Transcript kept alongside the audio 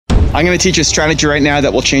I'm going to teach you a strategy right now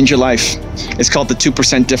that will change your life. It's called the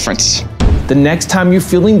 2% difference. The next time you're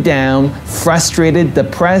feeling down, frustrated,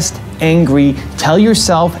 depressed, angry, tell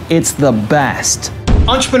yourself it's the best.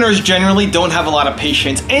 Entrepreneurs generally don't have a lot of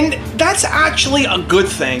patience, and that's actually a good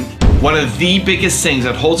thing. One of the biggest things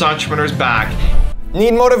that holds entrepreneurs back.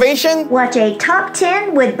 Need motivation? Watch a Top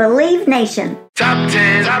 10 with Believe Nation. Top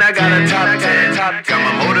 10, I got a top 10. Got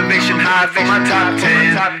my motivation high for my top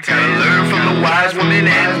 10. Gotta learn from the wise women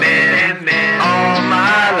and men. All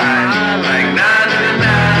my life, like 9 to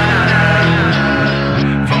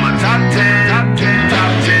 9. For my top 10, top 10,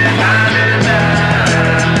 9 to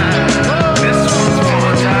 9. This one's for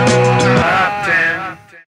my top 10.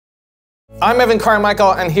 I'm Evan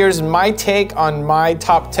Carmichael, and here's my take on my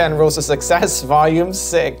top 10 Roads to Success, Volume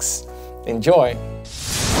 6. Enjoy.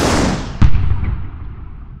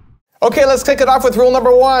 Okay, let's kick it off with rule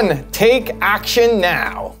number 1. Take action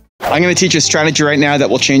now. I'm going to teach you a strategy right now that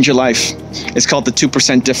will change your life. It's called the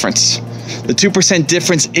 2% difference. The 2%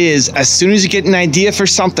 difference is as soon as you get an idea for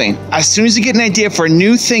something, as soon as you get an idea for a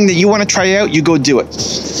new thing that you want to try out, you go do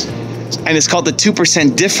it. And it's called the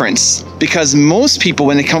 2% difference because most people,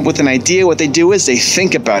 when they come up with an idea, what they do is they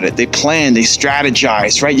think about it, they plan, they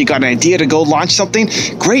strategize, right? You got an idea to go launch something,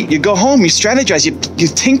 great, you go home, you strategize, you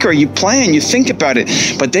tinker, you plan, you think about it.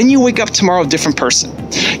 But then you wake up tomorrow a different person.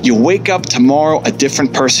 You wake up tomorrow a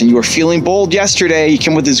different person. You were feeling bold yesterday, you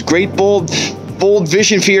came with this great bold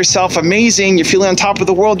vision for yourself, amazing, you're feeling on top of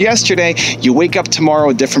the world yesterday, you wake up tomorrow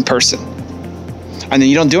a different person. And then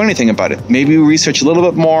you don't do anything about it. Maybe you research a little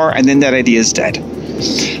bit more and then that idea is dead.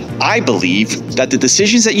 I believe that the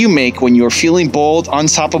decisions that you make when you're feeling bold,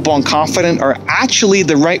 unstoppable, and confident are actually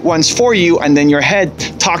the right ones for you, and then your head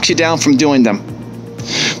talks you down from doing them.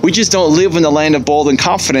 We just don't live in the land of bold and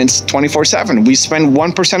confidence 24/7. We spend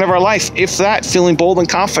 1% of our life, if that, feeling bold and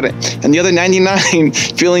confident, and the other 99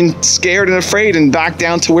 feeling scared and afraid and back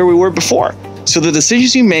down to where we were before. So the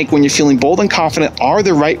decisions you make when you're feeling bold and confident are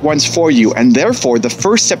the right ones for you. And therefore, the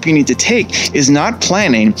first step you need to take is not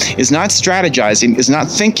planning, is not strategizing, is not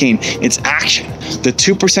thinking, it's action. The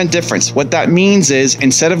 2% difference. What that means is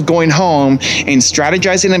instead of going home and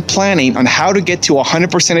strategizing and planning on how to get to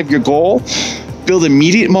 100% of your goal, build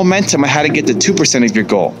immediate momentum on how to get to 2% of your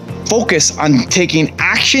goal. Focus on taking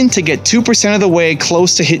action to get 2% of the way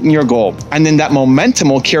close to hitting your goal. And then that momentum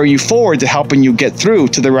will carry you forward to helping you get through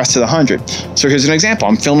to the rest of the 100. So here's an example.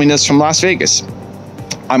 I'm filming this from Las Vegas.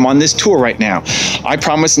 I'm on this tour right now. I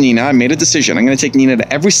promised Nina, I made a decision. I'm going to take Nina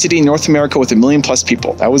to every city in North America with 1 million+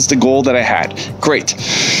 people. That was the goal that I had. Great.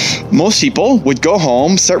 Most people would go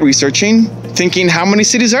home, start researching, thinking how many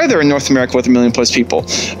cities are there in North America with 1 million+ people?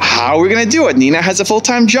 How are we going to do it? Nina has a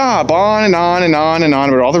full-time job, on and on and on and on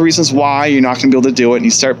about all the reasons why you're not going to be able to do it. And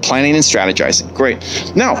you start planning and strategizing. Great.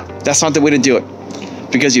 No, that's not the way to do it.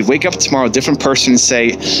 Because you'd wake up tomorrow a different person and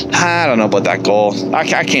say, I don't know about that goal. I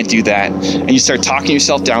can't do that. And you start talking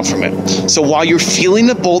yourself down from it. So while you're feeling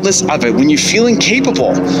the boldness of it, when you're feeling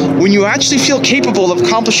capable, when you actually feel capable of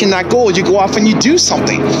accomplishing that goal, you go off and you do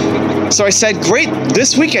something. So I said, great,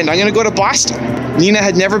 this weekend I'm going to go to Boston. Nina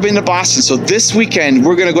had never been to Boston, so this weekend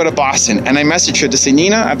we're going to go to Boston. And I messaged her to say,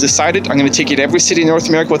 Nina, I've decided I'm going to take you to every city in North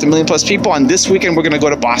America with 1 million+ people, and this weekend we're going to go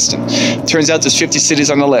to Boston. Turns out there's 50 cities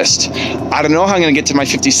on the list. I don't know how I'm going to get to my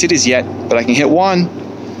 50 cities yet, but I can hit one,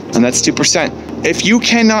 and that's 2%. If you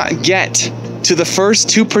cannot get to the first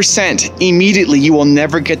 2% immediately, you will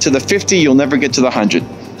never get to the 50, you'll never get to the 100.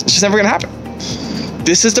 It's just never going to happen.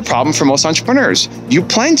 This is the problem for most entrepreneurs. You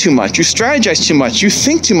plan too much, you strategize too much, you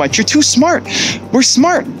think too much, you're too smart. We're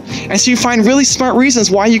smart. And so you find really smart reasons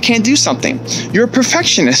why you can't do something. You're a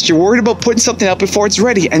perfectionist, you're worried about putting something out before it's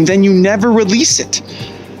ready, and then you never release it.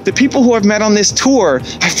 The people who I've met on this tour,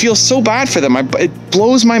 I feel so bad for them. It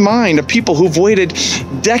blows my mind of people who've waited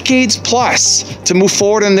decades plus to move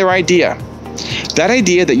forward on their idea. That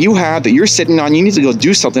idea that you have, that you're sitting on, you need to go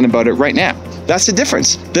do something about it right now. That's the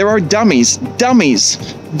difference. There are dummies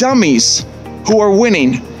who are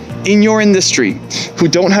winning in your industry, who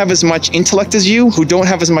don't have as much intellect as you, who don't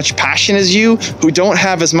have as much passion as you, who don't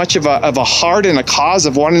have as much of a heart and a cause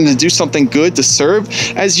of wanting to do something good to serve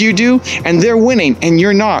as you do, and they're winning and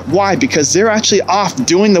you're not. Why? Because they're actually off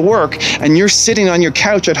doing the work and you're sitting on your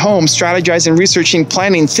couch at home strategizing, researching,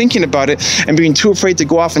 planning, thinking about it, and being too afraid to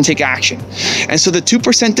go off and take action. And so the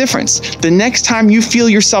 2% difference, the next time you feel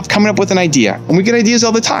yourself coming up with an idea, and we get ideas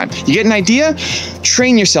all the time, you get an idea,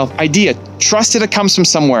 train yourself, idea, Trust that it comes from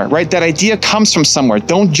somewhere, right? That idea comes from somewhere.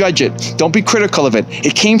 Don't judge it. Don't be critical of it.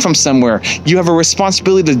 It came from somewhere. You have a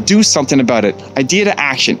responsibility to do something about it. Idea to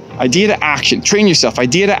action. Idea to action. Train yourself.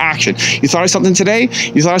 Idea to action. You thought of something today?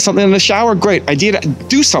 You thought of something in the shower? Great. Idea to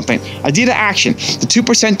do something. Idea to action. The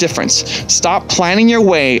 2% difference. Stop planning your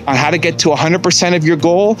way on how to get to 100% of your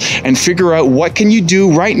goal and figure out what can you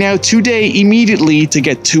do right now, today, immediately to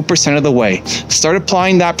get 2% of the way. Start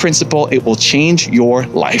applying that principle. It will change your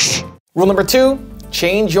life. Rule number 2,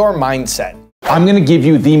 change your mindset. I'm going to give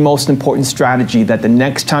you the most important strategy that the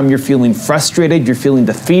next time you're feeling frustrated, you're feeling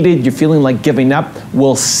defeated, you're feeling like giving up,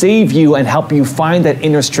 will save you and help you find that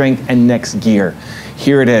inner strength and next gear.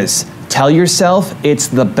 Here it is. Tell yourself it's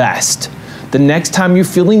the best. The next time you're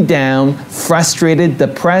feeling down, frustrated,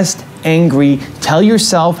 depressed, angry, tell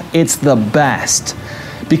yourself it's the best.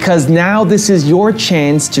 Because now this is your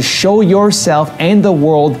chance to show yourself and the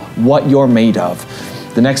world what you're made of.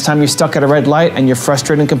 The next time you're stuck at a red light and you're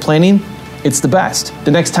frustrated and complaining, it's the best.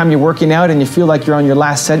 The next time you're working out and you feel like you're on your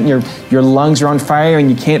last set and your lungs are on fire and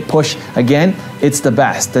you can't push again, it's the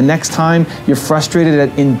best. The next time you're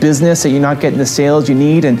frustrated in business that you're not getting the sales you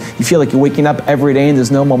need and you feel like you're waking up every day and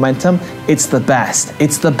there's no momentum, it's the best.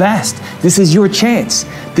 It's the best. This is your chance.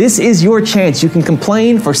 This is your chance. You can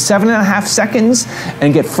complain for 7.5 seconds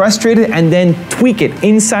and get frustrated and then tweak it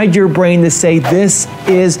inside your brain to say, this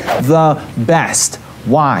is the best.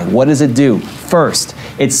 Why? What does it do? First,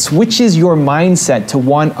 it switches your mindset to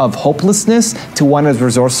one of hopelessness to one of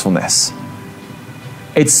resourcefulness.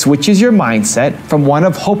 It switches your mindset from one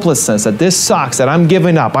of hopelessness, that this sucks, that I'm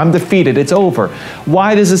giving up, I'm defeated, it's over.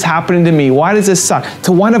 Why is this happening to me? Why does this suck?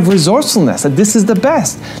 To one of resourcefulness, that this is the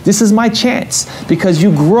best. This is my chance, because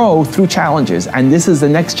you grow through challenges, and this is the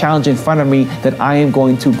next challenge in front of me that I am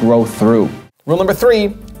going to grow through. Rule number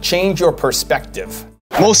 3, change your perspective.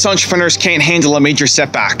 Most entrepreneurs can't handle a major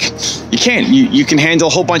setback. You can't. You can handle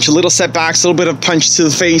a whole bunch of little setbacks, a little bit of punch to the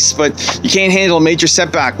face, but you can't handle a major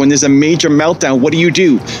setback. When there's a major meltdown, what do?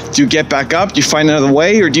 Do you get back up? Do you find another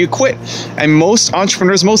way, or do you quit? And most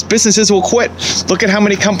entrepreneurs, most businesses will quit. Look at how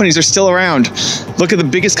many companies are still around. Look at the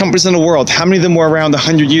biggest companies in the world. How many of them were around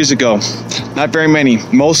 100 years ago? Not very many.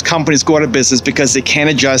 Most companies go out of business because they can't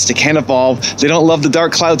adjust, they can't evolve, they don't love the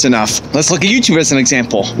dark clouds enough. Let's look at YouTube as an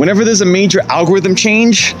example. Whenever there's a major algorithm change,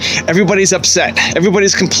 everybody's upset,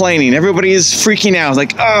 everybody's complaining, everybody is freaking out,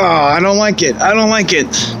 like, oh, I don't like it,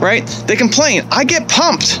 right? They complain. I get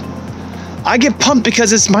pumped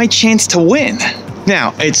because it's my chance to win.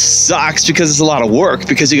 Now, it sucks because it's a lot of work,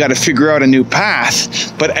 because you got to figure out a new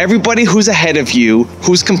path, but everybody who's ahead of you,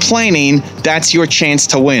 who's complaining, that's your chance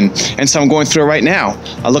to win. And so I'm going through it right now.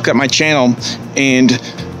 I look at my channel, and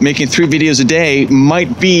making 3 videos a day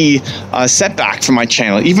might be a setback for my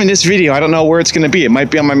channel. Even this video, I don't know where it's going to be. It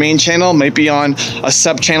might be on my main channel, might be on a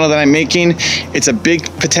sub channel that I'm making. It's a big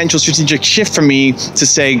potential strategic shift for me to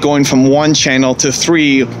say going from 1 channel to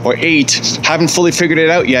 3 or 8. Haven't fully figured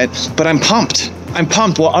it out yet, but I'm pumped. I'm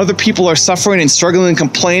pumped. While other people are suffering and struggling and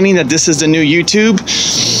complaining that this is the new YouTube,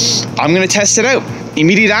 I'm going to test it out.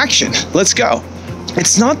 Immediate action. Let's go.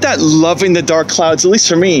 It's not that loving the dark clouds, at least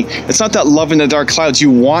for me, it's not that loving the dark clouds. You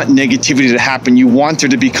want negativity to happen. You want there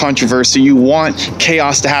to be controversy. You want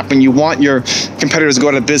chaos to happen. You want your competitors to go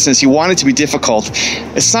out of business. You want it to be difficult.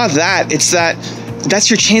 It's not that. It's that's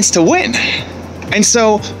your chance to win. And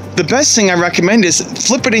so the best thing I recommend is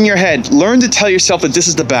flip it in your head. Learn to tell yourself that this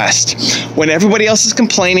is the best. When everybody else is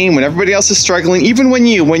complaining, when everybody else is struggling, even when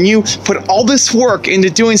you put all this work into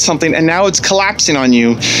doing something and now it's collapsing on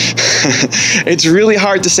you, it's really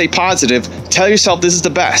hard to stay positive. Tell yourself this is the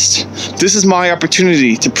best. This is my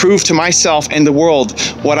opportunity to prove to myself and the world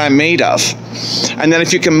what I'm made of. And then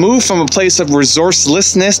if you can move from a place of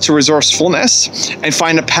resourcelessness to resourcefulness and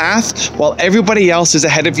find a path while everybody else is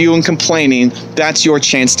ahead of you and complaining, that's your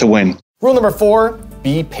chance to win. Rule number 4,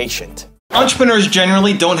 be patient. Entrepreneurs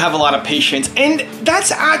generally don't have a lot of patience, and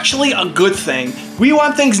that's actually a good thing. We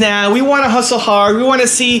want things now, we want to hustle hard, we want to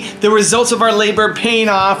see the results of our labor paying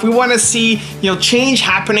off, we want to see, change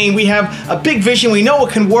happening, we have a big vision, we know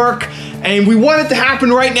it can work, and we want it to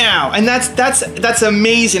happen right now. And that's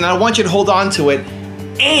amazing. I want you to hold on to it.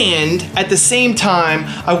 And at the same time,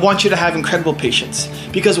 I want you to have incredible patience,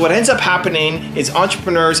 because what ends up happening is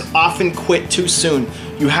entrepreneurs often quit too soon.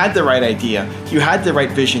 You had the right idea, you had the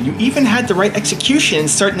right vision, you even had the right execution in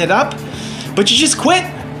starting it up, but you just quit.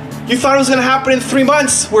 You thought it was gonna happen in 3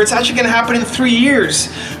 months, where it's actually gonna happen in 3 years.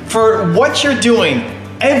 For what you're doing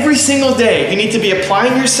every single day, you need to be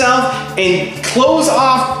applying yourself and close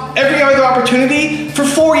off every other opportunity for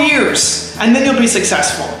 4 years, and then you'll be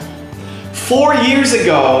successful. 4 years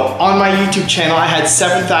ago on my YouTube channel, I had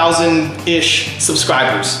 7,000-ish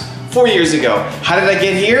subscribers. 4 years ago. How did I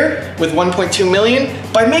get here with 1.2 million?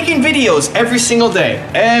 By making videos every single day.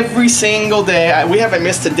 Every single day. We haven't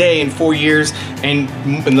missed a day in 4 years, and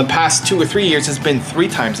in the past 2 or 3 years it's been 3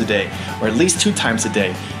 times a day, or at least 2 times a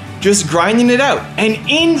day. Just grinding it out. And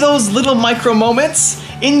in those little micro moments,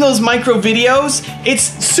 in those micro videos, it's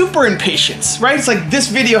super impatience, right? It's like this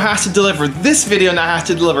video has to deliver, this video now has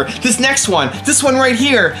to deliver, this next one, this one right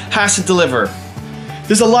here has to deliver.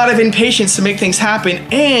 There's a lot of impatience to make things happen,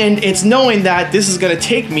 and it's knowing that this is gonna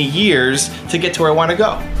take me years to get to where I wanna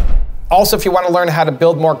go. Also, if you want to learn how to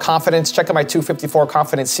build more confidence, check out my 254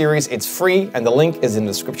 Confidence series. It's free, and the link is in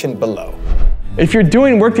the description below. If you're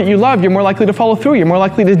doing work that you love, you're more likely to follow through. You're more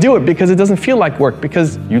likely to do it because it doesn't feel like work,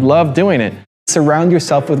 because you love doing it. Surround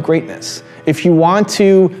yourself with greatness. If you want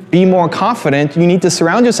to be more confident, you need to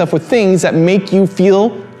surround yourself with things that make you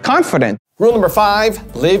feel confident. Rule number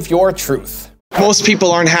 5, live your truth. Most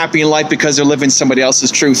people aren't happy in life because they're living somebody else's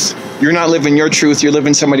truth. You're not living your truth, you're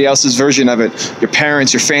living somebody else's version of it. Your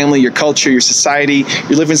parents, your family, your culture, your society,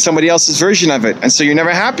 you're living somebody else's version of it. And so you're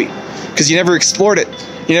never happy because you never explored it.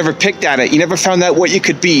 You never picked at it. You never found out what you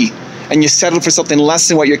could be. And you settled for something less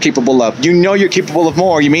than what you're capable of. You know you're capable of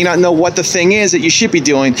more. You may not know what the thing is that you should be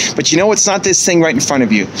doing, but you know it's not this thing right in front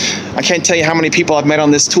of you. I can't tell you how many people I've met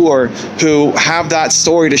on this tour who have that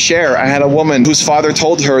story to share. I had a woman whose father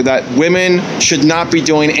told her that women should not be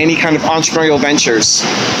doing any kind of entrepreneurial ventures,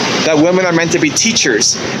 that women are meant to be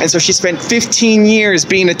teachers. And so she spent 15 years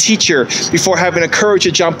being a teacher before having the courage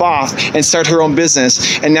to jump off and start her own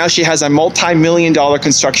business. And now she has a multi-million-dollar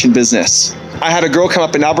construction business. I had a girl come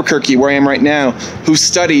up in Albuquerque, where I am right now, who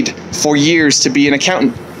studied for years to be an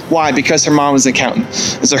accountant. Why? Because her mom was an accountant.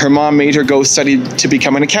 And so her mom made her go study to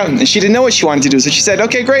become an accountant. And she didn't know what she wanted to do. So she said,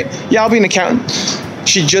 okay, great. Yeah, I'll be an accountant.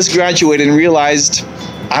 She just graduated and realized,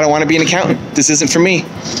 I don't want to be an accountant. This isn't for me.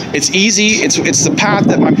 It's easy. It's the path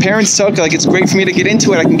that my parents took. Like, it's great for me to get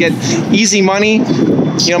into it. I can get easy money.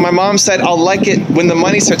 You know, my mom said, I'll like it when the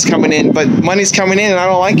money starts coming in, but money's coming in and I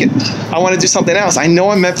don't like it. I want to do something else. I know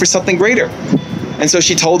I'm meant for something greater. And so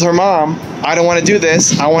she told her mom, I don't want to do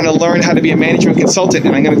this. I want to learn how to be a management consultant,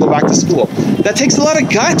 and I'm going to go back to school. That takes a lot of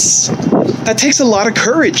guts. That takes a lot of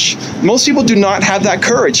courage. Most people do not have that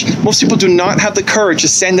courage. Most people do not have the courage to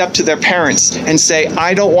stand up to their parents and say,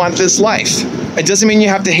 I don't want this life. It doesn't mean you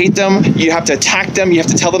have to hate them. You have to attack them. You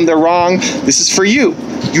have to tell them they're wrong. This is for you.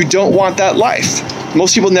 You don't want that life.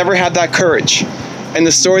 Most people never have that courage. And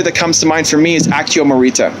the story that comes to mind for me is Accio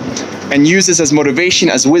Morita. And use this as motivation,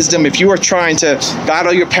 as wisdom. If you are trying to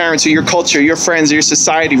battle your parents or your culture, your friends or your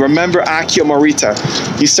society, remember Accio Morita.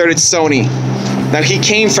 He started Sony. Now, he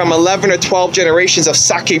came from 11 or 12 generations of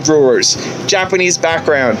sake brewers, Japanese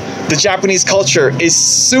background. The Japanese culture is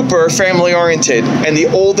super family oriented, and the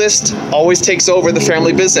oldest always takes over the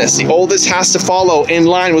family business. The oldest has to follow in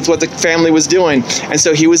line with what the family was doing. And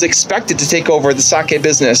so he was expected to take over the sake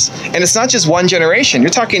business. And it's not just one generation.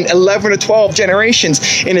 You're talking 11 or 12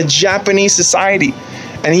 generations in a Japanese society.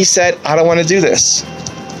 And he said, I don't want to do this.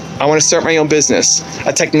 I want to start my own business,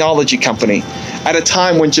 a technology company, at a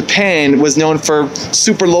time when Japan was known for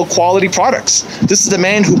super low quality products. This is the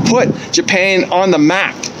man who put Japan on the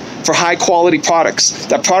map for high quality products.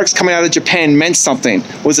 That products coming out of Japan meant something,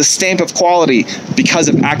 was a stamp of quality because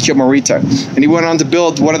of Accio Morita. And he went on to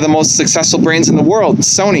build one of the most successful brands in the world,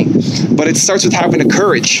 Sony. But it starts with having the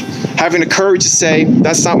courage to say,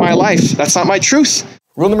 that's not my life, that's not my truth.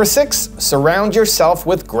 Rule number 6, surround yourself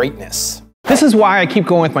with greatness. This is why I keep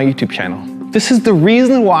going with my YouTube channel. This is the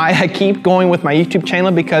reason why I keep going with my YouTube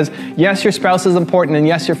channel, because yes, your spouse is important, and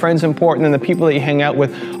yes, your friends are important, and the people that you hang out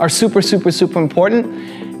with are super, super, super important.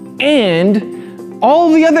 And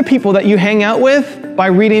all the other people that you hang out with by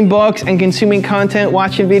reading books and consuming content,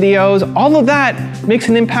 watching videos, all of that makes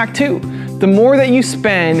an impact too. The more that you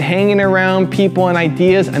spend hanging around people and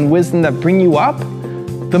ideas and wisdom that bring you up,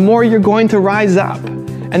 the more you're going to rise up.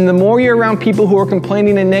 And the more you're around people who are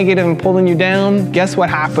complaining and negative and pulling you down, guess what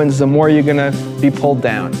happens? The more you're gonna be pulled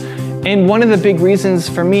down. And one of the big reasons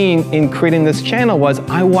for me in creating this channel was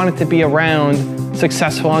I wanted to be around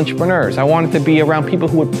successful entrepreneurs. I wanted to be around people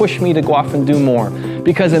who would push me to go off and do more.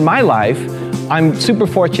 Because in my life, I'm super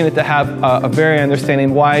fortunate to have a very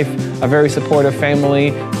understanding wife, a very supportive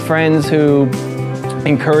family, friends who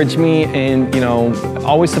encourage me and, you know,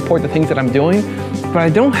 always support the things that I'm doing. But I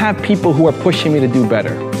don't have people who are pushing me to do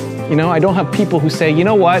better. You know, I don't have people who say, you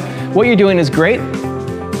know what you're doing is great,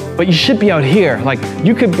 but you should be out here. Like,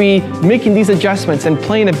 you could be making these adjustments and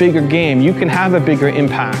playing a bigger game. You can have a bigger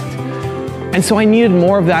impact. And so I needed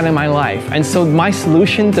more of that in my life. And so my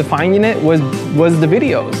solution to finding it was the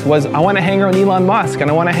videos, was I want to hang around Elon Musk,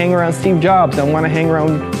 and I want to hang around Steve Jobs, and I want to hang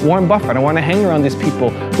around Warren Buffett, I want to hang around these people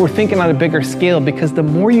who are thinking on a bigger scale, because the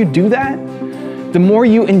more you do that, the more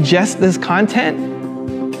you ingest this content,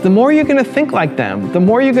 the more you're gonna think like them, the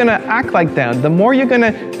more you're gonna act like them, the more you're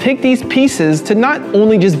gonna take these pieces to not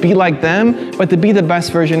only just be like them, but to be the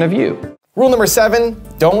best version of you. Rule number 7,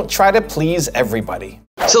 don't try to please everybody.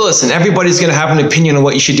 So listen, everybody's going to have an opinion on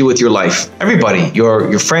what you should do with your life. Everybody,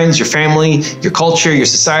 your friends, your family, your culture, your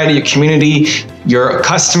society, your community, your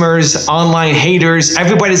customers, online haters,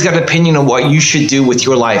 everybody's got an opinion on what you should do with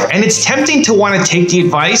your life. And it's tempting to want to take the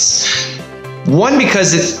advice. One,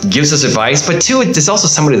 because it gives us advice, but two, there's also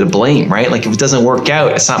somebody to blame, right? Like if it doesn't work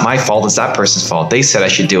out, it's not my fault, it's that person's fault. They said I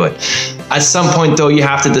should do it. At some point though, you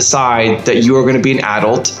have to decide that you are going to be an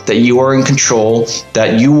adult, that you are in control,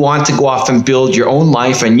 that you want to go off and build your own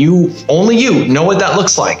life, and only you know what that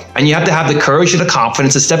looks like. And you have to have the courage and the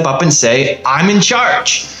confidence to step up and say, I'm in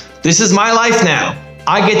charge. This is my life now.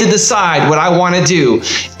 I get to decide what I want to do.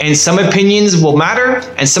 And some opinions will matter,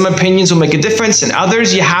 and some opinions will make a difference, and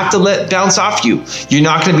others you have to let bounce off you. You're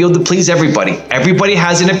not going to be able to please everybody. Everybody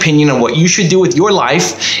has an opinion on what you should do with your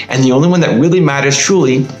life, and the only one that really matters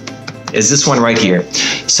truly is this one right here.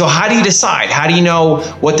 So how do you decide? How do you know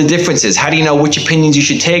what the difference is? How do you know which opinions you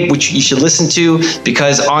should take, which you should listen to?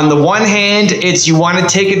 Because on the one hand, it's you want to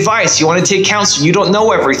take advice, you want to take counsel, you don't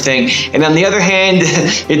know everything. And on the other hand,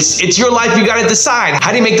 it's your life, you got to decide.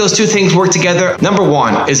 How do you make those two things work together? Number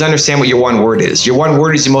one is understand what your one word is. Your one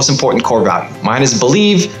word is your most important core value. Mine is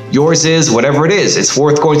believe, yours is whatever it is. It's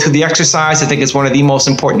worth going through the exercise. I think it's one of the most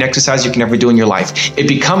important exercises you can ever do in your life. It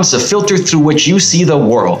becomes a filter through which you see the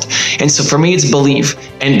world. And so for me, it's believe.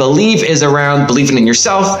 And believe is around believing in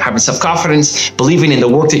yourself, having self-confidence, believing in the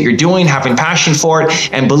work that you're doing, having passion for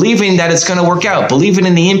it, and believing that it's going to work out, believing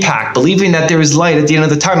in the impact, believing that there is light at the end of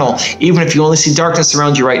the tunnel, even if you only see darkness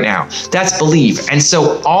around you right now. That's believe. And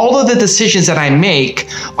so all of the decisions that I make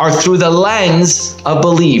are through the lens of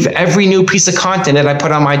believe. Every new piece of content that I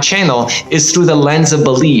put on my channel is through the lens of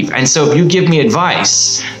believe. And so if you give me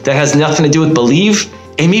advice that has nothing to do with believe,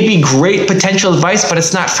 it may be great potential advice, but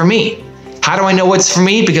it's not for me. How do I know what's for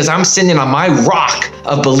me? Because I'm standing on my rock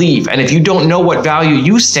of belief. And if you don't know what value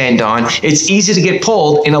you stand on, it's easy to get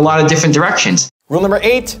pulled in a lot of different directions. Rule number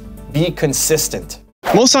 8, be consistent.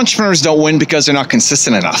 Most entrepreneurs don't win because they're not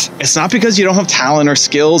consistent enough. It's not because you don't have talent or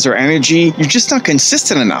skills or energy. You're just not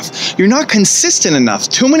consistent enough. You're not consistent enough.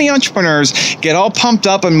 Too many entrepreneurs get all pumped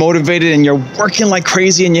up and motivated, and you're working like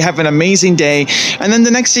crazy and you have an amazing day. And then the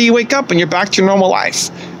next day you wake up and you're back to your normal life.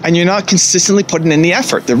 And you're not consistently putting in the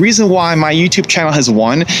effort. The reason why my YouTube channel has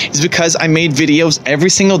won is because I made videos every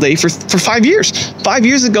single day for 5 years. 5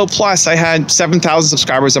 years ago plus, I had 7,000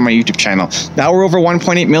 subscribers on my YouTube channel. Now we're over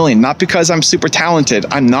 1.8 million. Not because I'm super talented.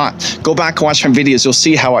 I'm not. Go back and watch my videos. You'll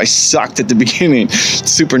see how I sucked at the beginning.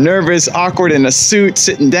 Super nervous, awkward in a suit,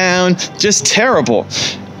 sitting down, just terrible.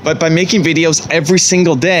 But by making videos every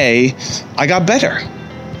single day, I got better.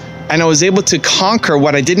 And I was able to conquer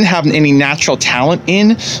what I didn't have any natural talent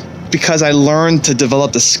in, because I learned to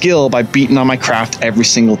develop the skill by beating on my craft every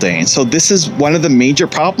single day. And so this is one of the major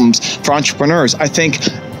problems for entrepreneurs. I think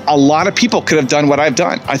a lot of people could have done what I've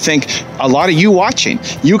done. I think a lot of you watching,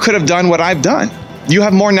 you could have done what I've done. You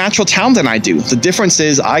have more natural talent than I do. The difference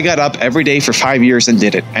is I got up every day for 5 years and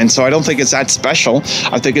did it. And so I don't think it's that special.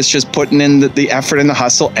 I think it's just putting in the effort and the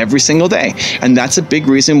hustle every single day. And that's a big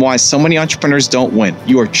reason why so many entrepreneurs don't win.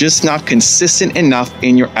 You are just not consistent enough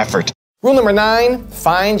in your effort. Rule number 9,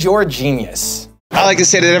 find your genius. I like to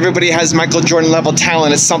say that everybody has Michael Jordan level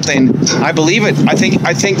talent at something. I believe it. I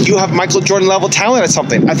think you have Michael Jordan level talent at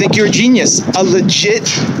something. I think you're a genius, a legit,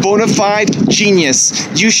 bona fide genius.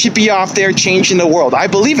 You should be off there changing the world. I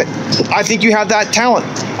believe it. I think you have that talent.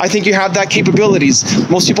 I think you have that capabilities.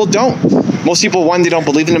 Most people don't. Most people, one, they don't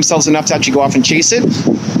believe in themselves enough to actually go off and chase it.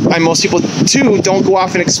 And most people, two, don't go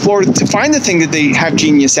off and explore to find the thing that they have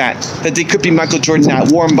genius at, that they could be Michael Jordan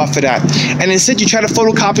at, Warren Buffett at. And instead, you try to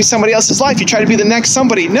photocopy somebody else's life. You try to be the next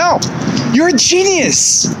somebody. No, you're a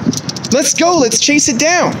genius. Let's go. Let's chase it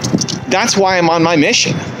down. That's why I'm on my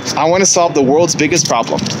mission. I want to solve the world's biggest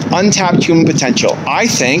problem, untapped human potential. I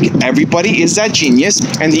think everybody is that genius,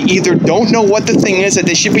 and they either don't know what the thing is that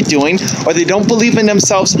they should be doing, or they don't believe in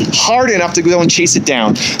themselves hard enough to go and chase it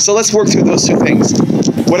down. So let's work through those two things.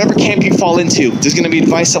 Whatever camp you fall into, there's going to be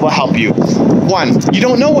advice that will help you. One, you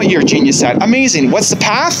don't know what you're a genius at. Amazing. What's the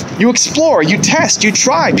path? You explore, you test, you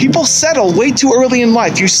try. People settle way too early in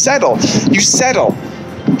life. You settle.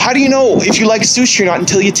 How do you know if you like sushi or not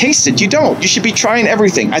until you taste it? You don't. You should be trying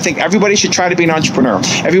everything. I think everybody should try to be an entrepreneur.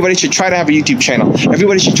 Everybody should try to have a YouTube channel.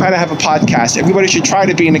 Everybody should try to have a podcast. Everybody should try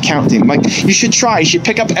to be in accounting. Like, you should try. You should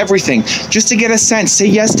pick up everything just to get a sense. Say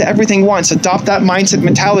yes to everything once. Adopt that mindset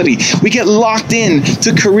mentality. We get locked in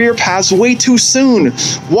to career paths way too soon.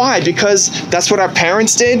 Why? Because that's what our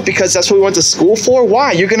parents did? Because that's what we went to school for?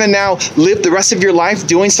 Why? You're going to now live the rest of your life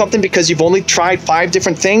doing something because you've only tried 5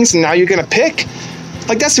 different things and now you're going to pick?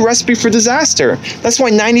 Like, that's a recipe for disaster. That's why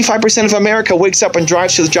 95% of America wakes up and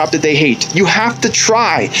drives to the job that they hate. You have to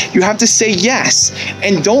try. You have to say yes.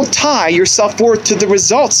 And don't tie your self-worth to the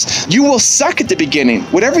results. You will suck at the beginning.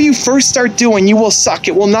 Whatever you first start doing, you will suck.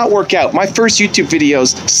 It will not work out. My first YouTube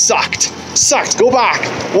videos sucked. Go back,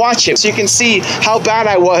 watch it, so you can see how bad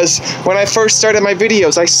I was when I first started my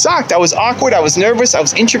videos. I sucked. I was awkward. I was nervous. I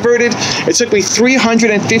was introverted. It took me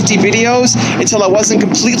 350 videos until I wasn't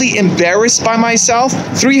completely embarrassed by myself.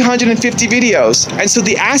 350 videos. And so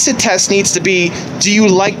the acid test needs to be, do you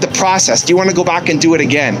like the process? Do you want to go back and do it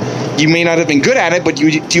again? You may not have been good at it, but do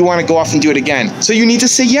you want to go off and do it again? So you need to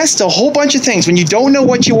say yes to a whole bunch of things. When you don't know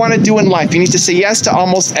what you want to do in life, you need to say yes to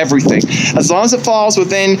almost everything. As long as it falls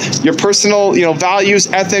within your personal, values,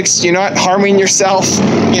 ethics, you're not harming yourself,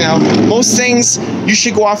 most things you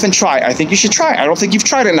should go off and try. I think you should try. I don't think you've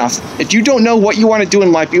tried enough. If you don't know what you want to do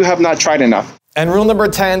in life, you have not tried enough. And rule number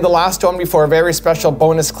 10, the last one before a very special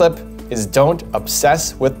bonus clip, is don't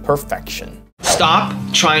obsess with perfection. Stop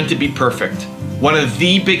trying to be perfect. One of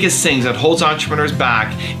the biggest things that holds entrepreneurs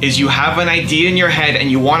back is you have an idea in your head and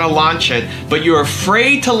you want to launch it, but you're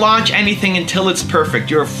afraid to launch anything until it's perfect.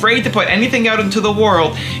 You're afraid to put anything out into the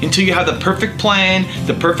world until you have the perfect plan,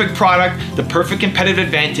 the perfect product, the perfect competitive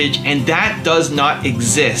advantage, and that does not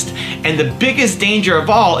exist. And the biggest danger of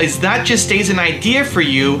all is that just stays an idea for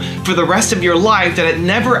you for the rest of your life, that it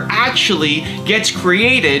never actually gets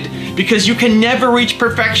created because you can never reach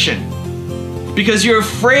perfection. Because you're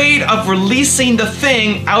afraid of releasing the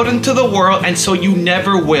thing out into the world, and so you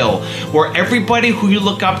never will. Where everybody who you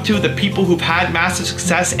look up to, the people who've had massive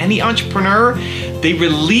success, any entrepreneur, they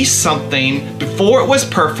released something before it was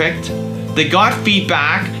perfect, they got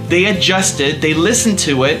feedback, they adjusted, they listened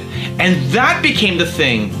to it, and that became the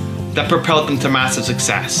thing that propelled them to massive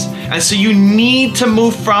success. And so you need to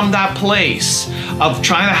move from that place of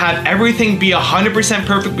trying to have everything be 100%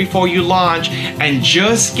 perfect before you launch, and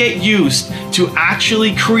just get used to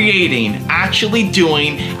actually creating, actually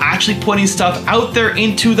doing, actually putting stuff out there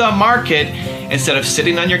into the market, instead of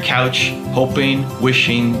sitting on your couch, hoping,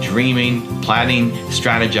 wishing, dreaming, planning,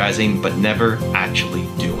 strategizing, but never actually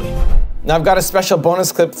doing. Now I've got a special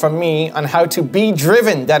bonus clip from me on how to be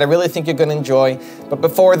driven that I really think you're gonna enjoy. But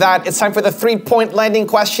before that, it's time for the 3-point landing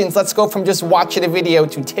questions. Let's go from just watching a video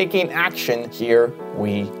to taking action. Here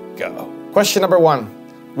we go. Question number 1.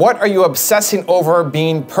 What are you obsessing over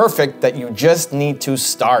being perfect that you just need to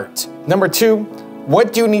start? Number 2,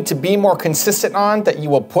 what do you need to be more consistent on that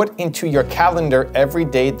you will put into your calendar every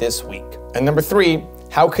day this week? And number 3,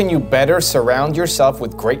 how can you better surround yourself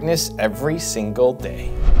with greatness every single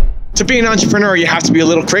day? To be an entrepreneur, you have to be a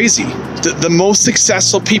little crazy. The most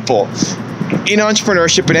successful people in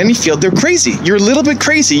entrepreneurship in any field, they're crazy. You're a little bit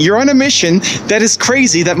crazy. You're on a mission that is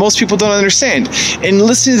crazy that most people don't understand. And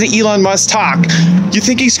listening to Elon Musk talk, you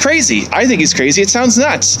think he's crazy. I think he's crazy. It sounds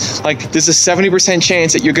nuts. Like, there's a 70%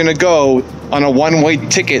 chance that you're going to go on a one-way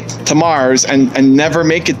ticket to Mars and never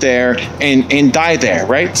make it there and die there,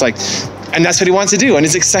 right? It's like, and that's what he wants to do, and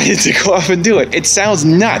he's excited to go off and do it. It sounds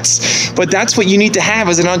nuts, but that's what you need to have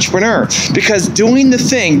as an entrepreneur, because doing the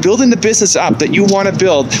thing, building the business up that you want to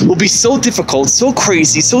build will be so difficult, so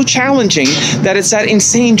crazy, so challenging, that it's that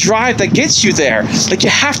insane drive that gets you there. Like, you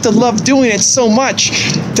have to love doing it so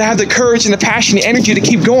much to have the courage and the passion, the energy to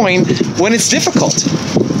keep going when it's difficult.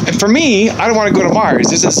 And for me, I don't want to go to Mars.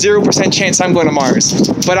 There's a 0% chance I'm going to Mars.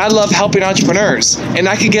 But I love helping entrepreneurs. And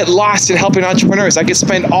I could get lost in helping entrepreneurs. I could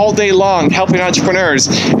spend all day long helping entrepreneurs.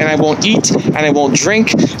 And I won't eat, and I won't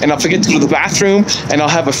drink, and I'll forget to go to the bathroom, and I'll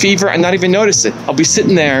have a fever and not even notice it. I'll be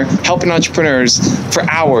sitting there helping entrepreneurs for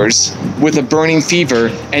hours with a burning fever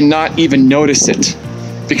and not even notice it.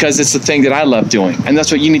 Because it's the thing that I love doing. And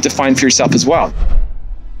that's what you need to find for yourself as well.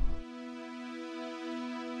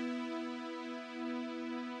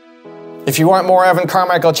 If you want more Evan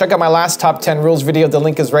Carmichael, check out my last top 10 rules video. The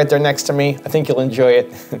link is right there next to me. I think you'll enjoy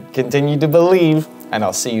it. Continue to believe, and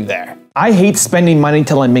I'll see you there. I hate spending money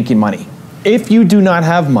till I'm making money. If you do not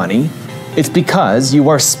have money, it's because you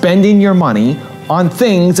are spending your money on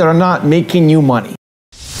things that are not making you money.